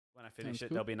finish it,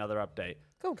 there'll be another update.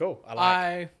 Cool.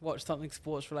 I watched something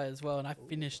sports related as well, and I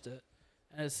finished it.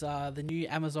 And it's the new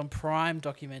Amazon Prime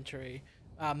documentary,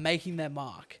 Making Their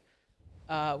Mark,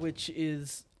 which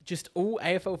is just all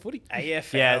AFL footy.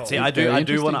 AFL. Yeah, see, I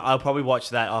do want to. I'll probably watch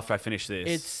that after I finish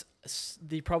this. It's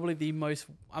probably the most.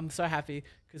 I'm so happy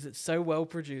because it's so well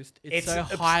produced. It's so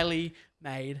highly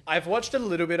made. I've watched a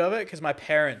little bit of it because my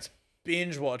parents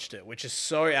binge watched it, which is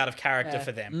so out of character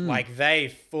for them. Like they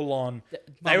full on.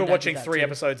 They were watching 3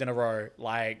 episodes in a row,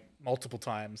 like multiple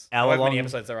times. However many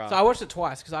episodes there are. So I watched it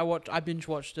twice because I binge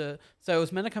watched it. So it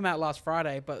was meant to come out last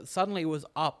Friday, but suddenly it was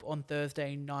up on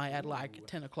Thursday night at like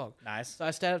 10 o'clock. Nice. So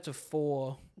I stayed up to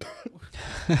 4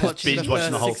 watching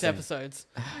the whole 6 thing. episodes.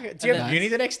 Do you have uni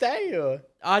the next day or?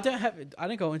 I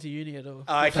don't go into uni at all.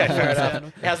 Oh, okay, fair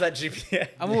enough. How's that GPA?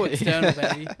 I'm all external,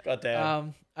 baby. God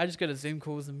damn. I just go to Zoom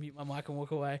calls and mute my mic and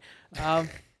walk away.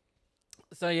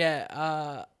 So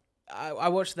yeah, I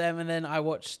watched them, and then I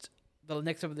watched the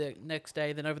next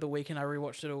day. Then over the weekend, I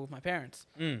rewatched it all with my parents.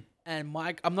 And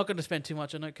Mike, I'm not going to spend too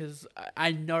much on it because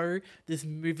I know this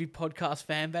movie podcast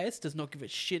fan base does not give a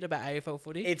shit about AFL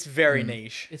footy. It's very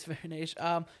niche. It's very niche.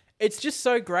 It's just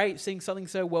so great seeing something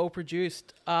so well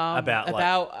produced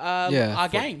about our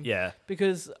game. Yeah,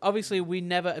 because obviously we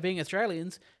never, being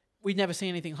Australians, we never see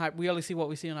anything hype. We only see what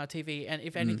we see on our TV, and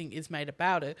if anything is made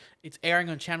about it, it's airing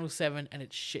on Channel 7 and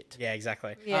it's shit. Yeah,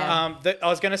 exactly. Yeah. I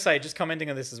was going to say, just commenting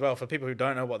on this as well, for people who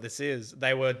don't know what this is,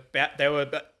 they were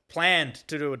planned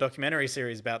to do a documentary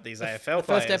series about these AFL players.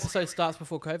 The first episode starts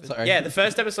before COVID. Sorry. Yeah, the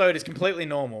first episode is completely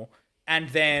normal, and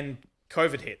then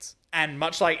COVID hits. And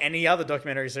much like any other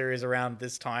documentary series around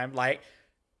this time, like,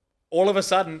 all of a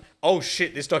sudden, oh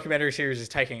shit, this documentary series is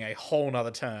taking a whole nother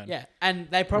turn. Yeah, and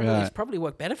it's probably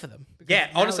worked better for them. Yeah,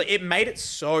 honestly, it made it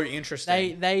so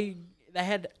interesting. They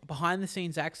had behind the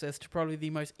scenes access to probably the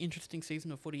most interesting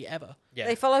season of footy ever. Yeah.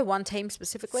 They follow one team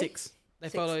specifically? 6. They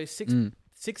follow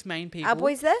six main people. Our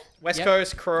boys there? West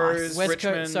Coast, Crows,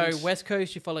 Richmond. So West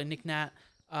Coast, you follow Nick Nat.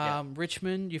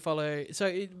 Richmond, you follow...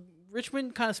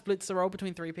 Richmond kind of splits the role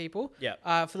between 3 people.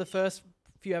 Yeah. For the first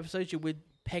few episodes, you're with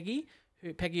Peggy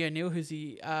O'Neill, who's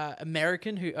the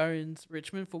American who owns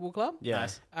Richmond Football Club. Yeah.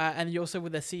 Nice. And you're also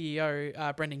with their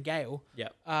CEO, Brendan Gale.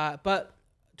 Yeah. But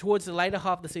towards the later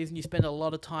half of the season, you spend a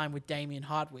lot of time with Damien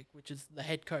Hardwick, which is the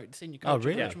head coach, senior coach of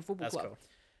Richmond Football Club.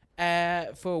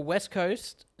 Cool. For West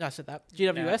Coast, I said that.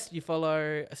 GWS, you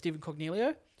follow Stephen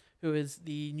Cognilio, who is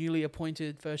the newly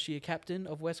appointed first-year captain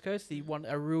of West Coast,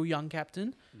 a real young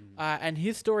captain. And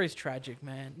his story is tragic,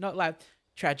 man. Not like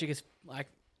tragic, it's like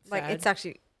sad. Like, it's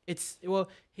actually...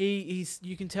 He's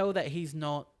you can tell that he's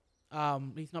not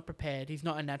prepared. He's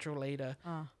not a natural leader.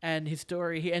 And his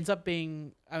story, he ends up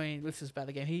being, this is about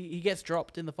the game. He gets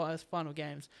dropped in the final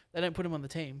games. They don't put him on the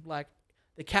team. Like,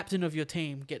 the captain of your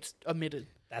team gets omitted.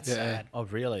 That's sad. Oh,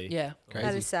 really? Yeah. Crazy.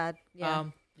 That is sad. Yeah.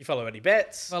 You follow Eddie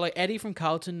Betts. Well, like Eddie from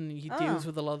Carlton, he deals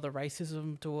with a lot of the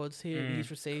racism towards him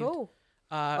he's received. Cool.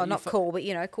 Not cool, but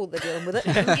cool they're dealing with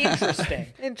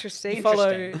it. Interesting. You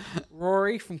follow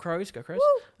Rory from Crows. Go Crows.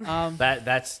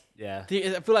 That's I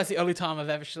feel like it's the only time I've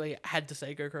actually had to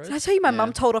say go Crows. Did I tell you my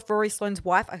mum told off Rory Sloane's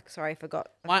wife? Sorry, I forgot.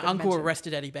 My uncle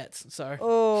arrested Eddie Betts.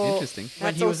 So interesting.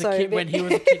 When he was a kid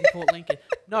in Port Lincoln.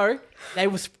 No,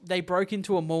 they broke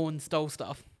into a mall and stole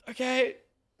stuff. Okay.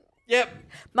 Yep.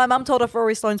 My mum told off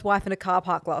Rory Sloane's wife in a car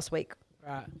park last week.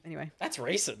 Right. Anyway. That's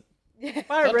recent.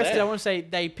 By arrested, I want to say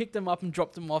they picked them up and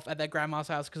dropped them off at their grandma's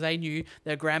house because they knew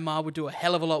their grandma would do a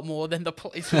hell of a lot more than the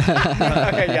police would.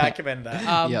 Okay, yeah, I commend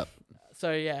that. Yep.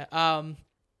 So, yeah.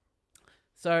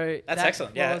 So that's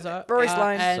excellent. Yeah. Rory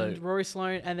Sloane. And Rory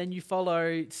Sloane. And then you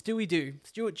follow Stewie Dew.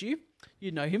 Stuart Dew.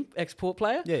 You know him, ex-Port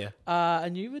player. Yeah.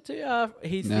 And you would too.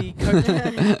 He's the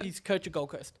coach. He's coach of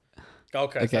Gold Coast.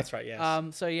 Gold Coast, that's right, yes.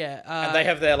 And they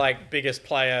have their biggest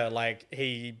player,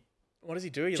 what does he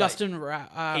do? He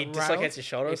dislocates his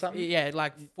shoulder or something? Yeah,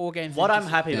 4 games. What I'm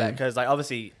happy about, because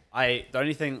obviously the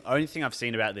only thing I've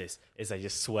seen about this is they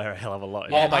just swear a hell of a lot.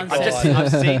 Oh my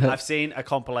god! I've seen a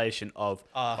compilation of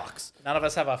fucks. None of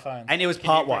us have our phones. And it was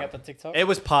part 1. It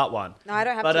was part 1. No, I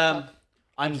don't have. But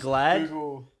I'm glad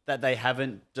that they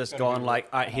haven't just gone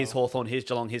here's Hawthorn, here's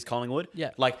Geelong, here's Collingwood.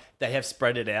 Yeah. They have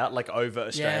spread it out over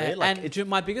Australia. And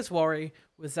my biggest worry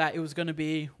was that it was going to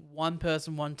be one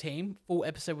person, one team, full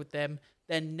episode with them.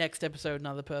 Then next episode,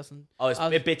 another person. Oh, it's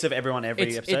bits of everyone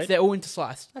every episode? They're all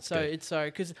intersliced. That's good.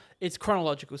 Because it's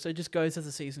chronological, so it just goes as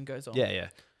the season goes on. Yeah.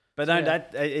 But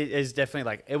that is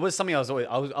definitely it was something I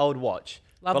would watch.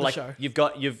 Love the show. You've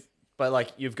got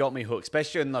me hooked,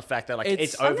 especially in the fact that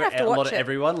it's over a lot of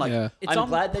everyone. It's I'm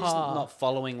glad they're just par. not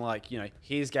following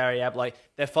here's Gary Abb.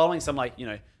 They're following some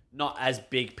not as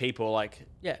big people to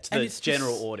and the it's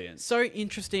general just audience. So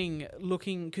interesting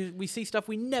looking because we see stuff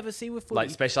we never see with footy. Like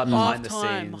especially behind the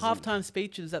scenes. Halftime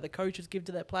speeches that the coaches give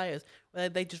to their players where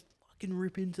they just fucking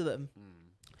rip into them.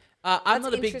 I'm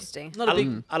not interesting.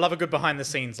 I love a good behind the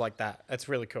scenes like that. That's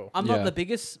really cool. I'm not the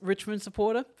biggest Richmond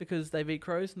supporter because they beat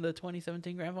Crows in the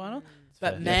 2017 grand final.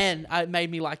 But man, it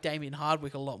made me like Damien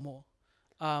Hardwick a lot more.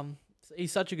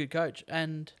 He's such a good coach.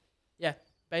 And yeah,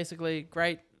 basically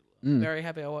great. Very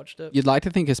happy I watched it. You'd like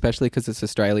to think, especially because it's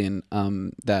Australian,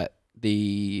 that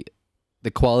the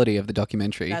quality of the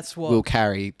documentary will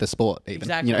carry the sport even.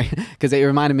 Exactly. Because it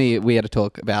reminded me, we had a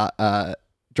talk about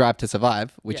Drive to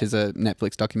Survive, which is a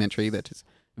Netflix documentary that is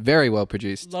very well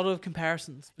produced. A lot of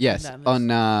comparisons. Yes, on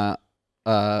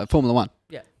Formula One.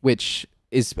 Yeah. Which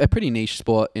is a pretty niche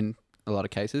sport in a lot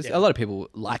of cases. Yeah. A lot of people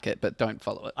like it, but don't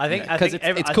follow it. I think because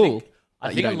it's cool.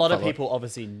 I think a lot of people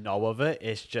obviously know of it.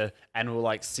 It's just and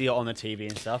will see it on the TV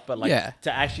and stuff. But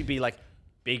to actually be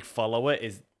big follower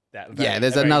is that.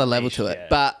 There's another level to it.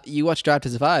 But you watch Drive to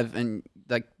Survive and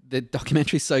the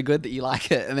documentary's so good that you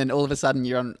like it, and then all of a sudden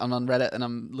I'm on Reddit and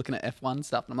I'm looking at F1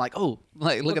 stuff and I'm like,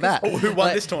 look at that. Oh, who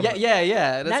won this tournament?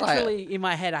 Yeah. That's naturally, in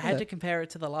my head, I had to compare it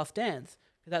to The Last Dance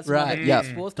because that's another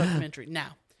sports documentary.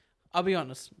 Now, I'll be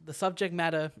honest, the subject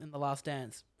matter in The Last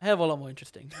Dance, a hell of a lot more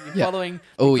interesting. You're following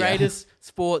the greatest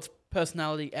sports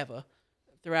personality ever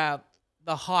throughout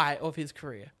the height of his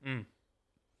career.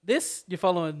 This, you're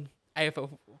following AFL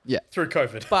football. Yeah. Through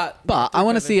COVID. But I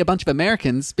want to see a bunch of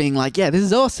Americans being like, yeah, this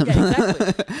is awesome. Yeah,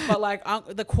 exactly.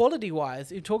 But the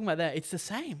quality-wise, you're talking about that, it's the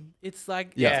same. It's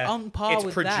it's on par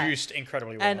with that. It's produced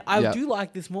incredibly well. And I do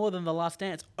like this more than The Last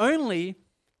Dance, only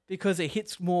because it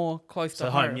hits more close to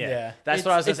home. Yeah. That's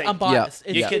what I was going to say. Unbiased.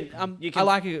 Yeah. I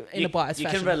like it in a biased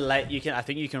fashion. You can relate. I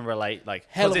think you can relate.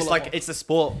 Hell of a lot more. It's the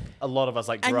sport a lot of us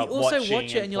grew up watching. And you also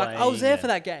watch it and you're like, I was there for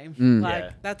that game.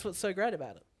 That's what's so great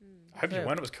about it. I hope you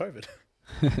won. It was COVID.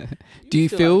 Do you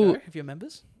feel if you're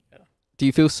members? Do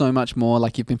you feel so much more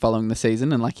like you've been following the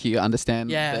season and you understand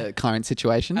the current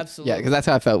situation? Absolutely. Yeah, because that's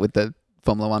how I felt with the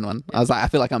Formula One. I was like, I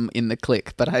feel like I'm in the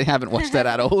clique, but I haven't watched that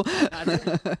at all.